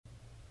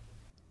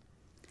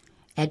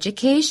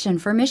Education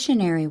for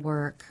missionary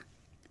work.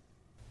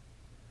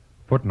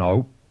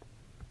 Footnote,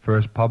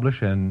 first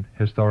published in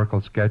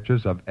Historical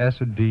Sketches of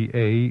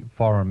S.D.A.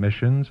 Foreign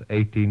Missions,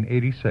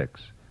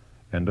 1886.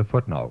 End of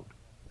footnote.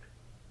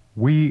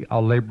 We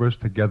are laborers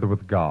together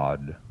with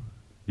God.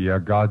 Ye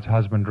are God's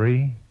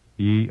husbandry,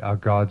 ye are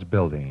God's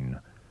building.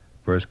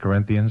 1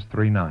 Corinthians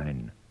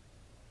 3:9.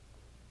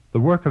 The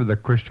work of the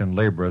Christian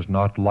laborer is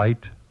not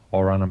light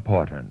or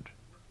unimportant.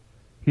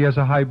 He has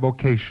a high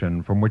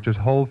vocation from which his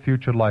whole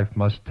future life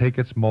must take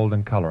its mold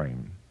and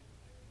coloring.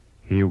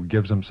 He who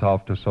gives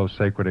himself to so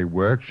sacred a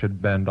work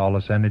should bend all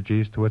his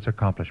energies to its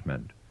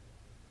accomplishment.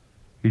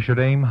 He should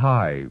aim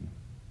high.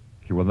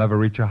 He will never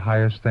reach a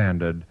higher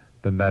standard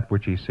than that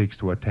which he seeks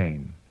to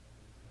attain.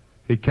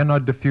 He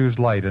cannot diffuse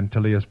light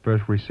until he has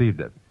first received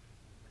it.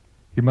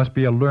 He must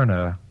be a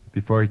learner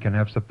before he can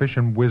have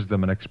sufficient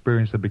wisdom and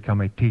experience to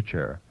become a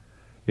teacher,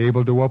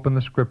 able to open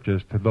the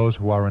Scriptures to those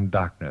who are in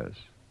darkness.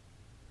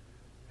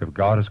 If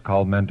God has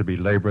called men to be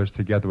laborers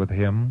together with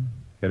him,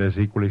 it is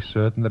equally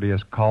certain that he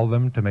has called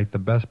them to make the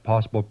best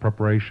possible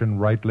preparation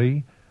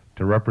rightly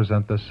to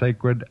represent the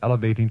sacred,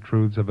 elevating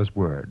truths of his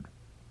Word.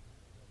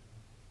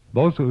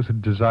 Those who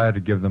desire to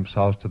give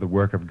themselves to the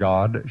work of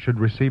God should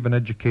receive an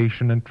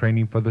education and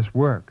training for this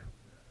work,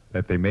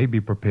 that they may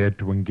be prepared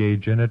to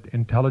engage in it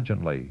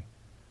intelligently.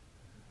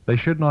 They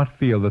should not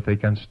feel that they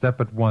can step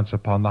at once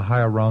upon the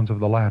higher rounds of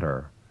the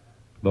ladder.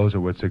 Those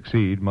who would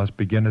succeed must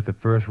begin at the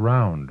first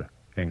round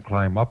and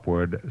climb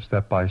upward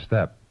step by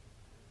step.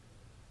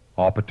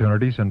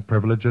 Opportunities and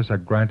privileges are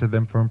granted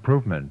them for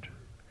improvement,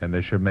 and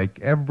they should make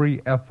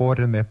every effort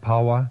in their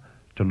power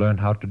to learn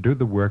how to do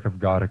the work of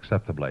God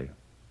acceptably.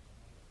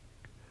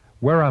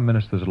 Where our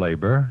ministers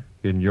labor,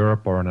 in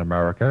Europe or in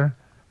America,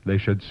 they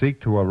should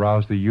seek to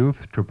arouse the youth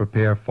to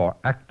prepare for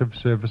active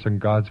service in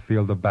God's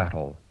field of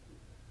battle.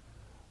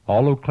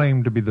 All who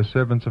claim to be the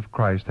servants of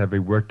Christ have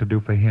a work to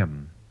do for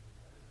him.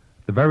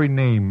 The very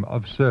name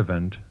of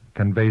servant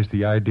conveys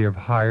the idea of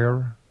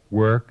hire,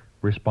 work,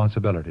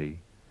 responsibility.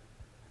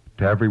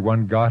 To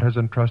everyone God has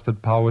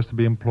entrusted powers to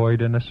be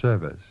employed in a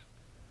service.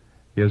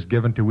 He has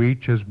given to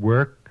each his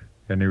work,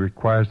 and he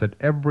requires that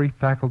every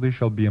faculty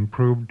shall be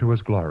improved to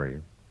his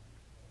glory.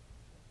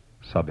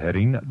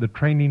 Subheading, the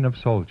training of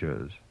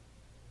soldiers.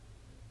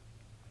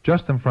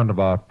 Just in front of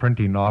our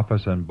printing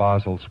office in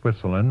Basel,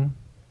 Switzerland,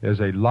 is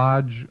a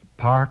large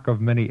park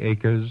of many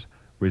acres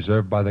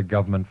reserved by the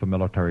government for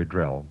military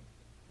drill.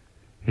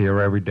 Here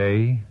every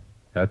day,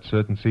 at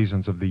certain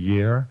seasons of the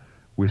year,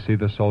 we see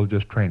the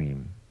soldiers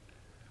training.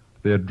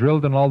 They are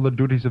drilled in all the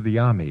duties of the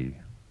army,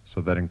 so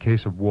that in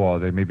case of war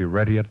they may be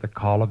ready at the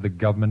call of the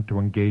government to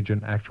engage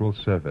in actual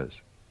service.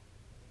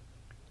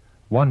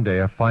 One day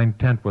a fine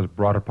tent was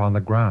brought upon the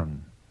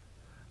ground.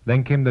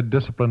 Then came the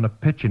discipline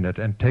of pitching it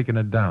and taking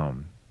it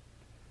down.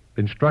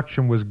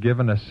 Instruction was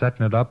given as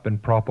setting it up in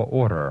proper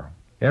order,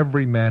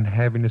 every man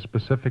having a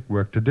specific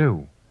work to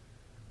do.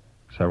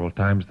 Several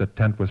times the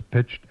tent was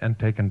pitched and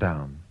taken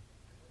down.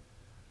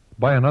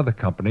 By another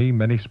company,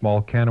 many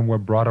small cannon were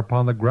brought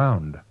upon the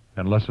ground,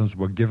 and lessons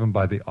were given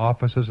by the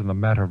officers in the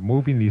matter of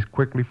moving these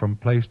quickly from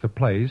place to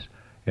place,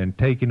 in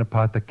taking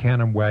apart the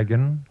cannon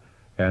wagon,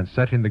 and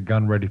setting the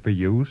gun ready for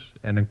use,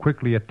 and in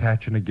quickly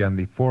attaching again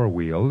the four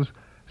wheels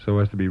so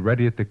as to be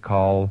ready at the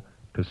call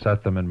to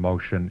set them in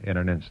motion in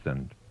an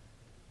instant.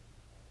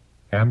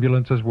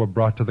 Ambulances were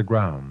brought to the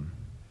ground,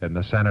 and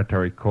the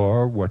sanitary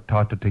corps were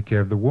taught to take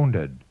care of the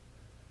wounded.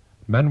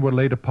 Men were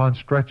laid upon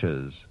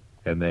stretchers,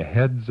 and their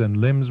heads and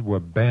limbs were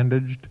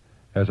bandaged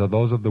as are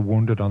those of the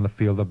wounded on the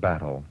field of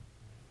battle.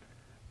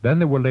 Then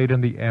they were laid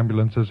in the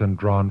ambulances and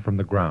drawn from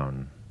the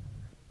ground.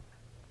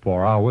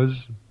 For hours,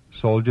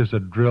 soldiers are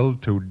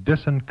drilled to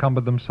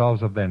disencumber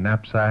themselves of their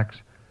knapsacks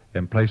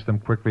and place them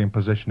quickly in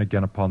position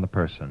again upon the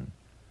person.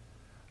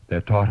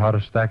 They're taught how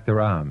to stack their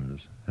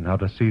arms and how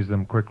to seize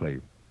them quickly.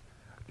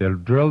 They're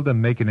drilled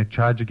in making a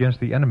charge against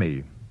the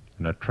enemy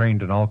and are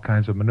trained in all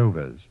kinds of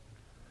maneuvers.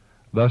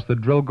 Thus the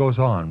drill goes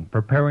on,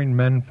 preparing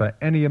men for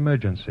any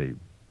emergency.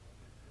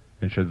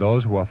 And should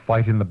those who are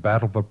fighting the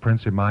battle for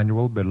Prince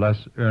Emmanuel be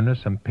less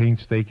earnest and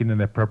painstaking in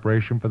their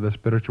preparation for the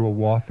spiritual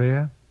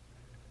warfare?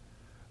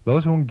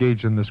 Those who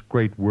engage in this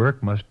great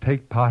work must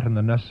take part in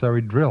the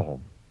necessary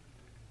drill.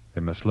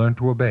 They must learn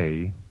to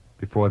obey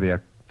before they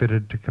are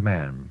fitted to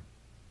command.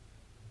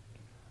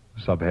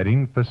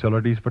 Subheading,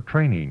 facilities for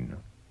training.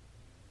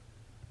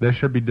 There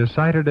should be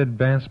decided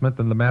advancement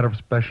in the matter of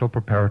special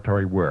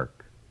preparatory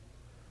work.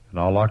 In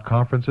all our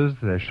conferences,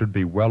 there should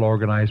be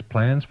well-organized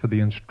plans for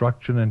the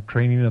instruction and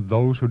training of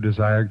those who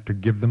desire to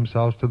give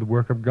themselves to the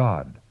work of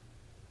God.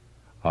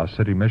 Our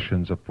city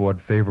missions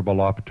afford favorable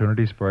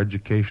opportunities for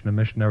education and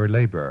missionary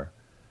labor,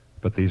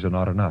 but these are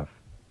not enough.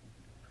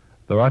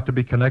 There ought to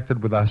be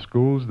connected with our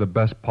schools the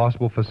best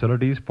possible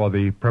facilities for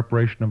the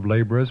preparation of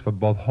laborers for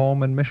both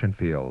home and mission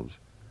fields.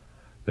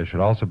 There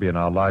should also be in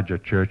our larger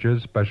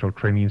churches special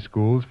training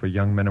schools for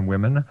young men and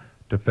women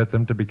to fit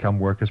them to become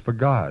workers for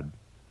God.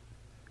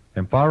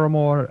 And far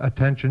more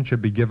attention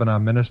should be given our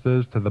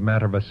ministers to the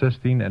matter of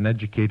assisting and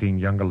educating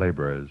younger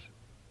laborers.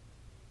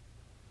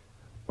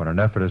 When an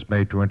effort is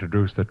made to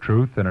introduce the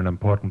truth in an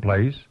important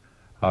place,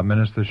 our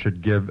ministers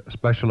should give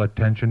special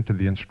attention to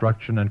the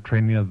instruction and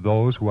training of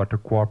those who are to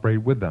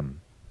cooperate with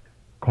them.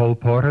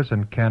 Colporteurs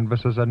and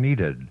canvassers are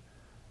needed,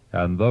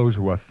 and those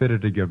who are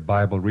fitted to give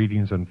Bible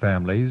readings in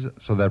families,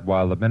 so that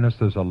while the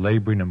ministers are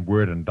laboring in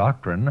word and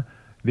doctrine,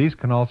 these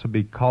can also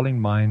be calling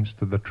minds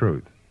to the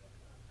truth.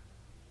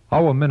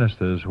 Our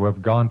ministers who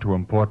have gone to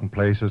important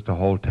places to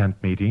hold tent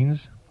meetings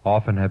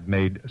often have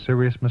made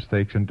serious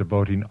mistakes in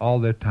devoting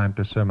all their time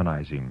to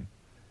sermonizing.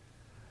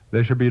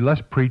 There should be less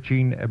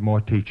preaching and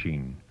more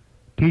teaching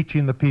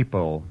the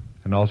people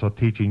and also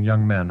teaching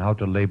young men how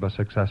to labor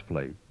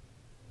successfully.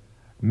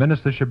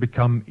 Ministers should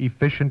become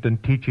efficient in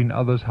teaching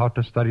others how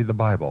to study the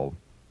Bible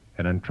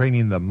and in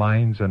training the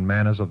minds and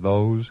manners of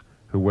those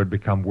who would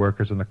become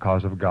workers in the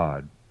cause of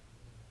God.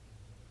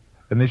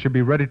 And they should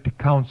be ready to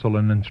counsel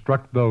and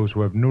instruct those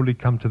who have newly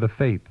come to the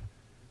faith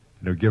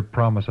and who give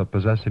promise of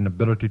possessing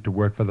ability to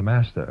work for the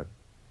Master.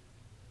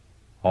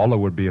 All who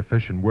would be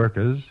efficient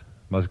workers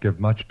must give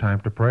much time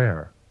to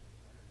prayer.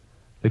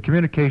 The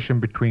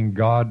communication between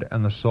God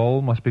and the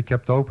soul must be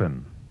kept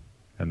open,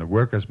 and the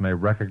workers may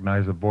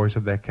recognize the voice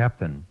of their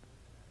captain.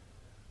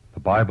 The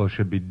Bible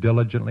should be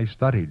diligently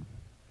studied.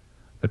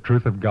 The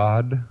truth of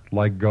God,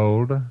 like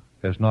gold,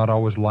 is not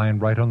always lying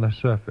right on the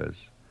surface.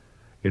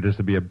 It is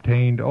to be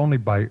obtained only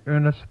by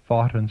earnest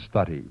thought and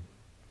study.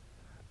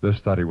 This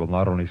study will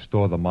not only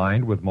store the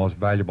mind with most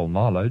valuable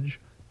knowledge,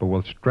 but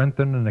will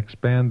strengthen and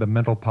expand the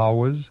mental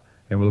powers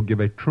and will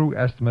give a true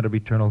estimate of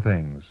eternal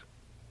things.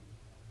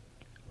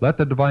 Let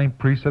the divine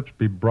precepts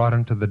be brought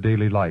into the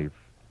daily life.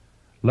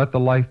 Let the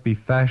life be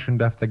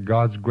fashioned after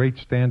God's great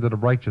standard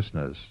of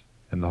righteousness,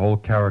 and the whole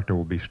character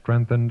will be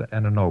strengthened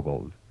and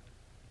ennobled.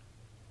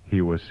 He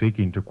who is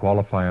seeking to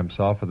qualify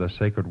himself for the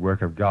sacred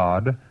work of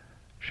God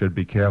should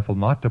be careful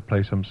not to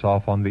place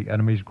himself on the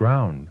enemy's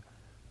ground,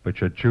 but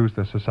should choose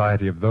the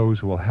society of those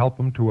who will help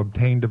him to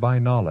obtain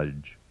divine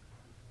knowledge.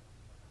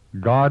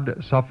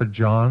 God suffered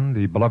John,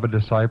 the beloved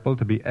disciple,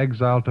 to be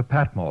exiled to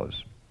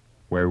Patmos,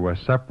 where he was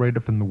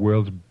separated from the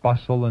world's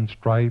bustle and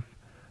strife,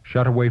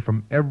 shut away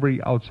from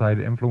every outside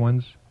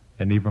influence,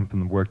 and even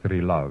from the work that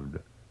he loved.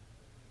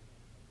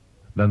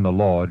 Then the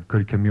Lord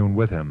could commune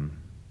with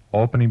him,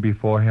 opening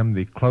before him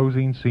the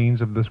closing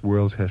scenes of this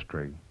world's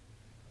history.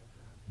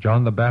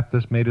 John the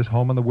Baptist made his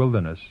home in the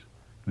wilderness,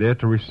 there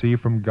to receive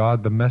from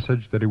God the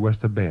message that he was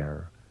to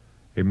bear,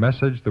 a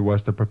message that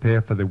was to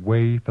prepare for the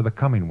way for the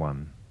coming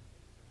one.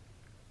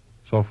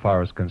 So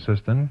far as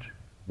consistent,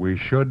 we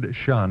should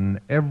shun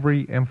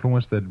every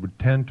influence that would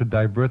tend to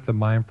divert the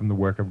mind from the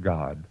work of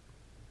God.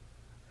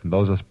 And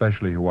those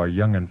especially who are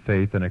young in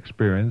faith and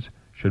experience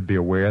should be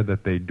aware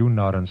that they do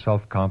not in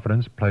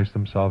self-confidence place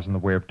themselves in the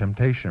way of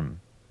temptation.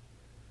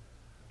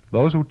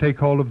 Those who take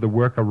hold of the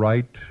work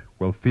aright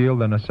will feel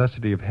the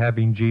necessity of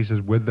having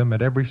Jesus with them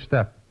at every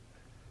step,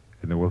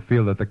 and they will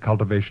feel that the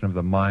cultivation of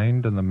the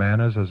mind and the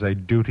manners is a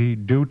duty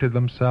due to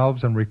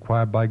themselves and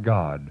required by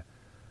God,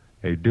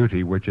 a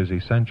duty which is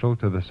essential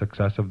to the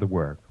success of the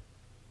work.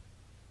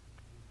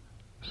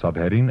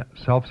 Subheading,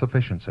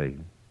 Self-Sufficiency.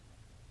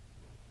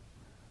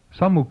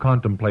 Some who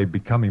contemplate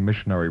becoming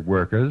missionary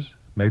workers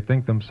may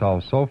think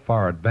themselves so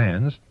far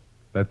advanced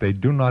that they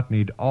do not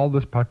need all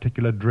this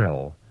particular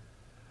drill,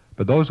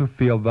 but those who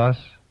feel thus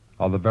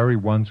are the very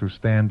ones who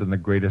stand in the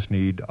greatest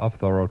need of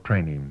thorough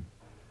training.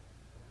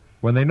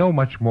 When they know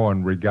much more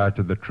in regard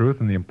to the truth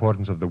and the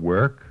importance of the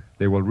work,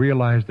 they will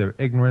realize their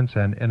ignorance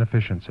and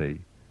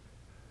inefficiency.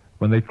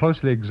 When they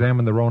closely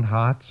examine their own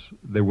hearts,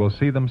 they will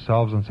see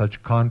themselves in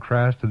such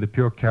contrast to the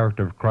pure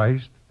character of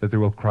Christ that they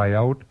will cry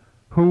out,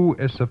 "Who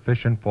is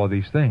sufficient for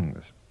these things?"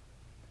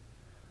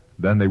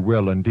 Then they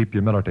will, in deep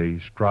humility,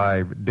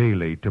 strive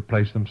daily to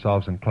place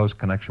themselves in close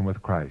connection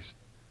with Christ.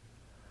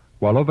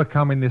 While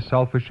overcoming the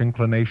selfish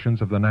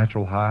inclinations of the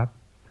natural heart,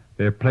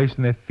 they are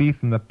placing their feet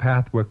in the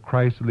path where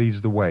Christ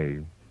leads the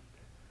way.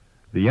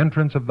 The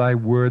entrance of thy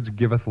words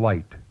giveth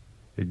light.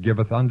 It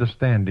giveth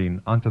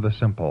understanding unto the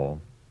simple.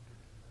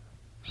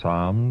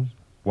 Psalms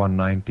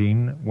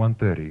 119,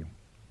 130.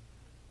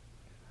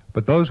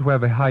 But those who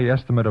have a high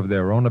estimate of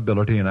their own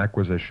ability and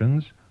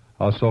acquisitions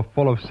are so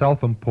full of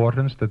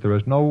self-importance that there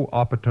is no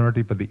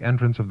opportunity for the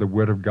entrance of the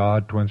Word of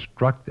God to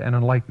instruct and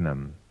enlighten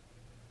them.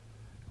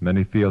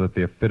 Many feel that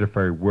they are fitted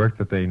for a work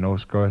that they know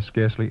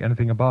scarcely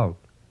anything about.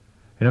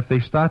 And if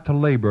they start to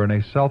labor in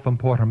a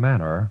self-important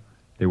manner,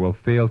 they will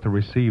fail to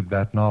receive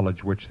that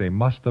knowledge which they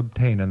must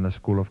obtain in the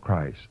school of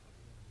Christ.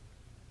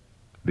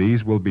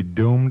 These will be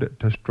doomed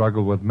to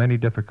struggle with many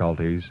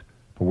difficulties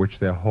for which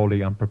they are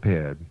wholly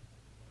unprepared.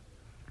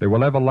 They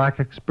will ever lack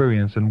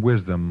experience and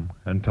wisdom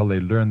until they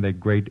learn their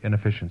great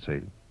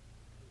inefficiency.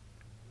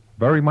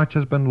 Very much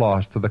has been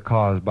lost to the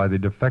cause by the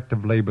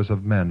defective labors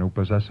of men who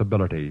possess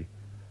ability,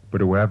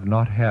 but who have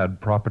not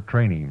had proper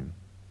training.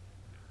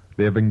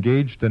 They have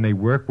engaged in a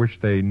work which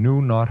they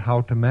knew not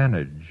how to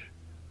manage,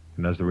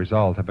 and as a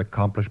result have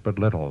accomplished but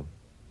little.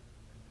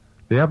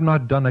 They have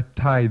not done a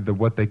tithe of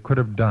what they could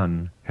have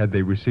done had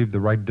they received the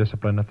right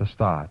discipline at the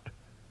start.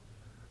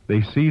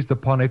 They seized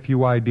upon a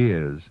few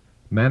ideas,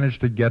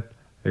 managed to get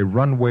a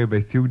runway of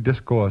a few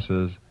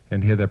discourses,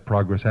 and here their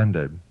progress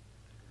ended.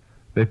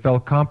 They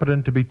felt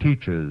competent to be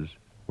teachers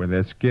when they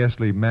had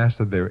scarcely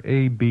mastered their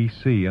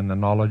ABC in the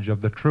knowledge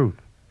of the truth.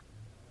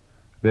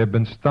 They have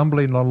been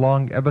stumbling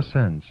along ever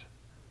since,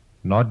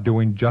 not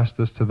doing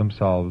justice to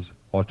themselves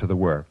or to the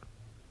work.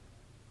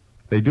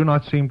 They do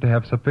not seem to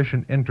have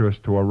sufficient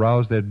interest to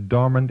arouse their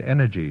dormant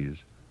energies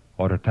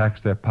or to tax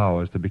their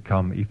powers to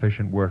become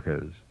efficient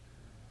workers.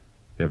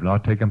 They have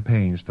not taken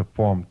pains to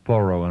form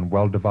thorough and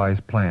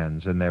well-devised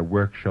plans, and their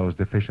work shows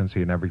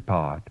deficiency in every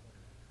part.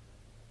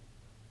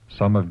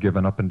 Some have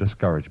given up in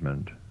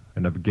discouragement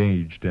and have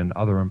engaged in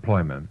other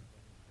employment.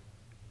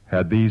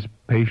 Had these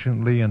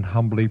patiently and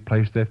humbly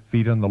placed their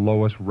feet on the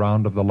lowest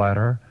round of the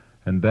ladder,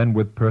 and then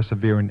with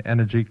persevering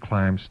energy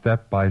climbed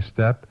step by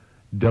step,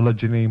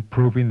 diligently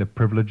improving the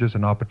privileges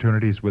and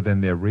opportunities within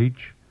their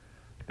reach,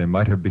 they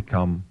might have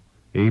become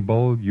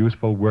able,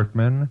 useful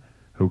workmen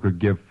who could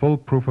give full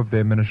proof of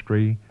their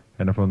ministry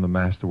and of whom the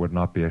Master would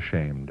not be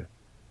ashamed.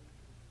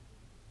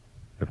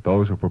 If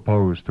those who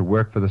propose to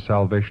work for the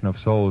salvation of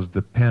souls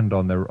depend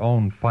on their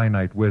own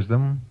finite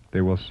wisdom, they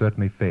will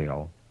certainly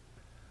fail.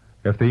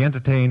 If they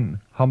entertain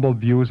humble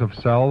views of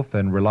self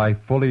and rely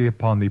fully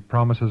upon the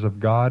promises of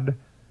God,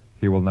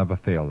 He will never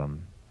fail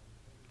them.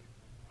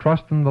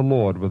 Trust in the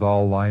Lord with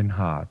all thine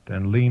heart,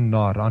 and lean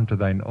not unto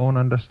thine own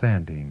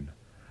understanding.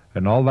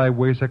 In all thy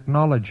ways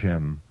acknowledge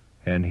Him,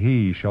 and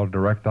He shall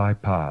direct thy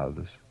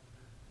paths.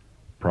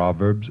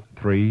 Proverbs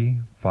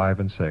 3:5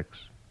 and 6.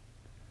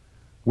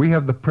 We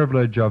have the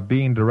privilege of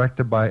being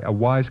directed by a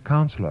wise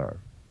counselor.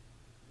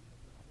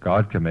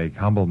 God can make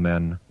humble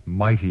men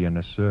mighty in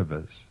His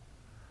service.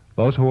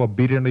 Those who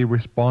obediently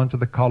respond to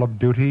the call of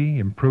duty,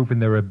 improving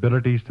their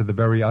abilities to the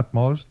very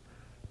utmost,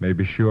 may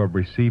be sure of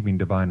receiving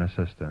divine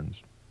assistance.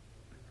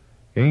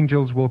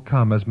 Angels will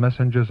come as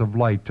messengers of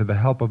light to the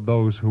help of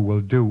those who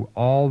will do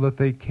all that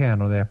they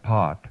can on their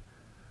part,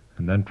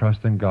 and then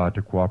trust in God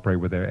to cooperate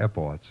with their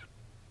efforts.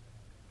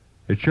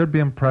 It should be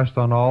impressed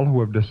on all who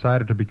have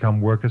decided to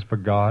become workers for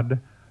God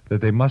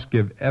that they must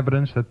give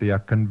evidence that they are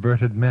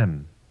converted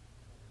men.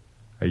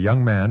 A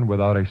young man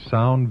without a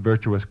sound,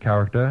 virtuous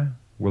character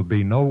will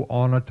be no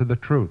honor to the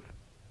truth.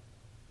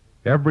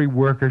 Every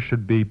worker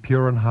should be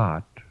pure in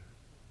heart.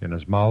 In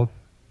his mouth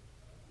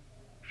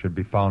should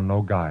be found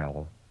no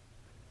guile.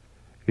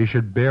 He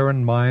should bear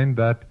in mind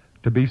that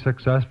to be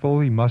successful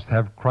he must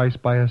have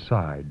Christ by his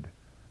side.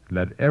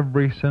 That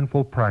every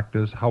sinful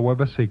practice,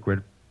 however secret,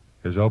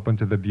 is open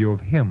to the view of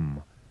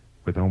Him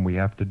with whom we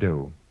have to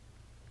do.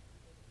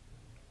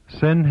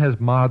 Sin has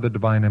marred the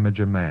divine image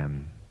of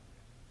man.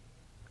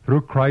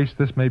 Through Christ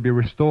this may be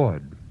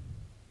restored,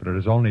 but it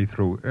is only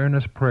through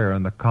earnest prayer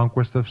and the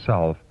conquest of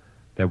self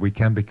that we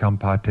can become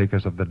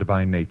partakers of the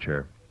divine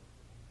nature.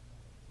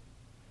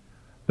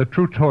 The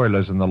true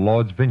toilers in the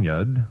Lord's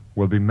vineyard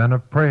will be men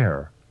of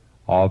prayer,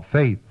 of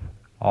faith,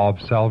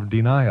 of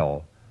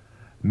self-denial,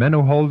 men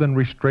who hold in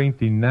restraint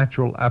the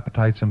natural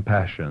appetites and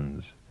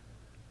passions.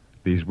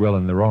 These will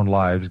in their own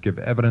lives give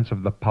evidence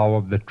of the power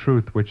of the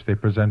truth which they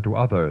present to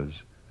others,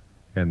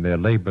 and their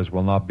labors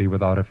will not be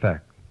without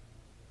effect.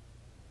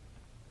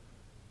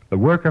 The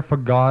worker for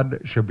God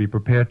should be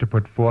prepared to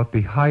put forth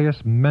the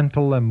highest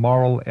mental and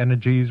moral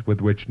energies with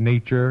which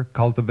nature,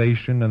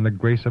 cultivation, and the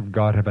grace of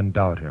God have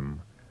endowed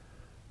him.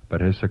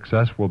 But his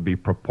success will be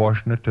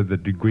proportionate to the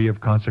degree of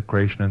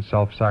consecration and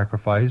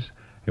self-sacrifice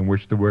in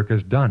which the work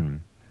is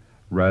done,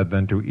 rather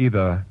than to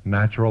either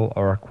natural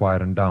or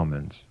acquired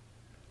endowments.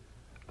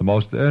 The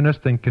most earnest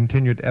and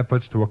continued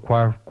efforts to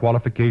acquire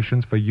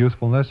qualifications for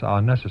usefulness are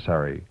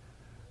necessary,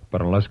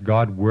 but unless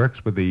God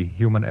works with the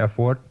human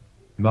effort,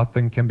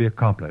 nothing can be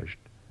accomplished.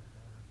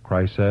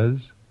 Christ says,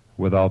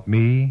 "Without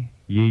me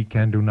ye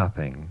can do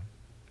nothing."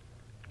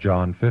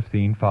 John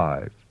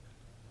 15:5.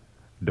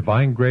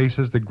 Divine grace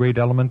is the great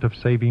element of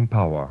saving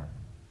power.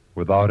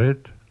 Without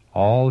it,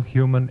 all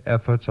human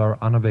efforts are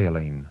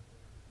unavailing.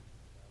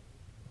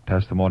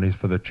 Testimonies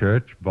for the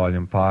Church,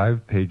 Volume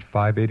 5, page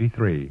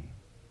 583.